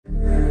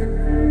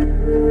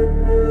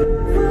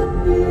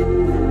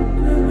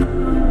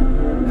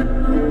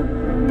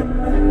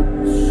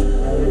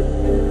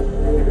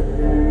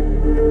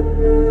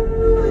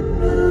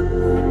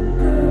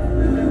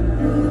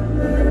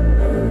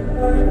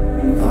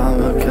I'm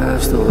a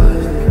castaway,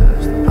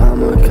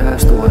 I'm a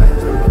castaway.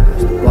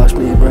 Watch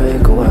me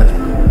break away.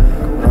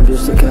 I'm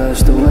just a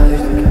castaway,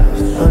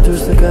 I'm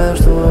just a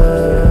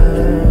castaway.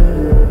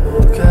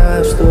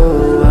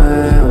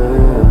 Castaway,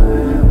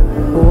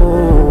 ooh,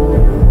 ooh.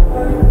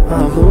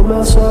 I blew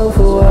myself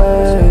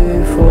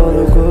away for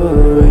the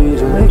good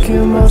reason.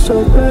 Making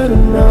myself better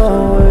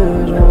now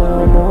is what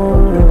I'm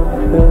on,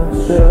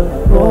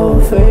 yeah.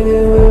 More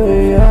faded with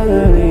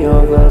reality.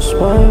 I've lost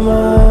my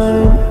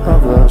mind,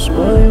 I've lost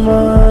my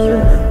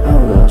mind,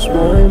 I've lost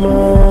my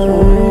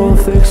mind.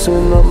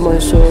 Fixing up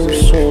myself,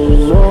 so you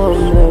know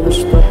I'm never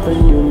stopping.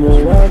 You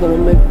know I gotta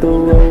make the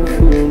road.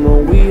 You know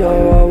we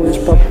are always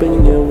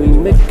popping, yeah, we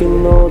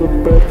making all the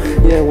bread.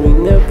 Yeah, we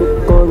never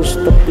gonna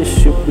stop this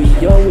shit, we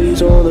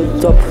always on the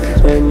top.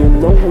 And you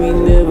know we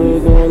never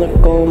gonna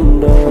come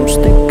down. I'm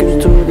sticking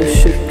to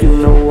this shit, you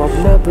know I've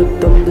never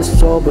done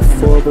this all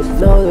before. But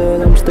now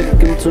that I'm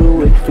sticking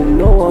to it, you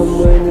know I'm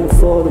waiting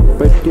for the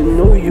break. You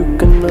know you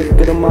cannot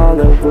get on my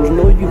levels,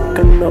 no you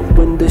cannot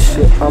win this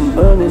shit. I'm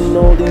earning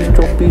all these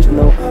trophies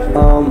now,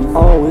 I'm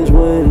always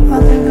winning. I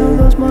think I've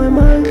lost my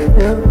mind,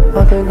 yeah,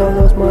 I think I've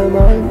lost my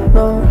mind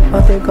now.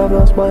 I think I've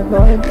lost my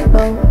mind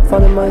now.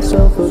 Finding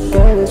myself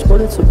again is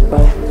what it's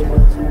about.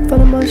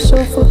 Finding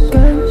myself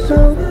again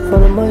now,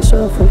 finding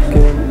myself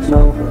again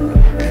now,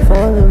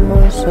 finding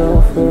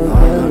myself again.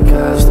 I'm a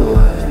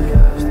castaway,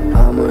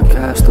 I'm a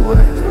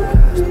castaway.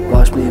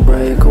 Watch me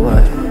break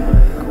away.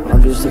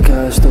 I'm just a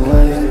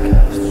castaway,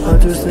 I'm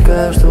just a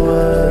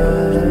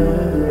castaway.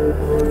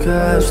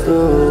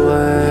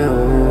 Castaway,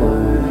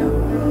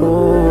 ooh,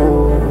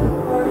 ooh.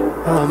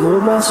 I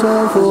move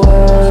myself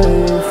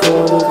away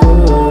for the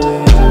good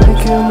reason.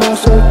 Making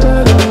myself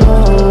better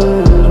now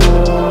is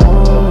what I'm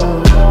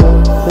on,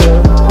 yeah.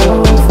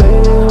 I'm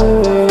fading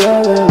with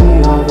reality.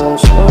 I've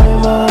lost my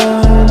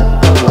mind,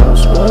 I've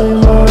lost my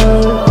mind,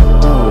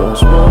 I've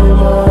lost my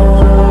mind.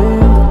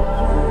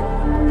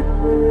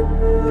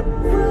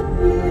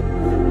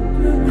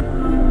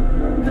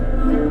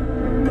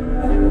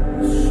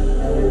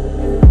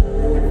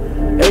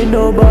 Ain't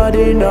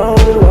nobody know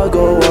what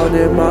go on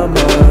in my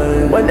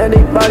mind. When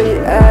anybody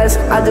asks,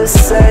 I just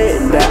say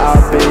that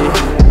I'll be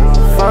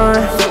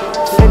fine.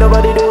 Ain't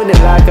nobody doing it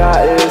like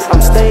I is.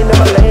 I'm staying in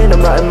my lane,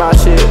 I'm writing my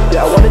shit.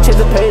 Yeah, I wanna change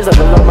the page, like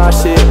I love my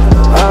shit.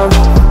 I'm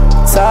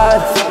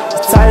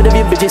tired of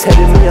you bitches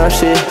hating me on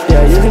shit.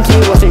 Yeah, you can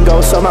keep watching,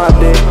 go suck my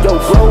dick. Yo,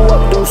 grow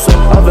up, do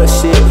some other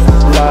shit.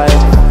 Like,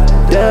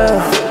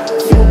 yeah,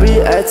 you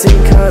be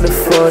acting kinda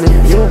funny.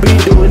 You be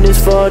doing this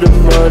for the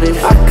money.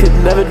 I could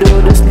never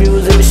do this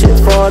music shit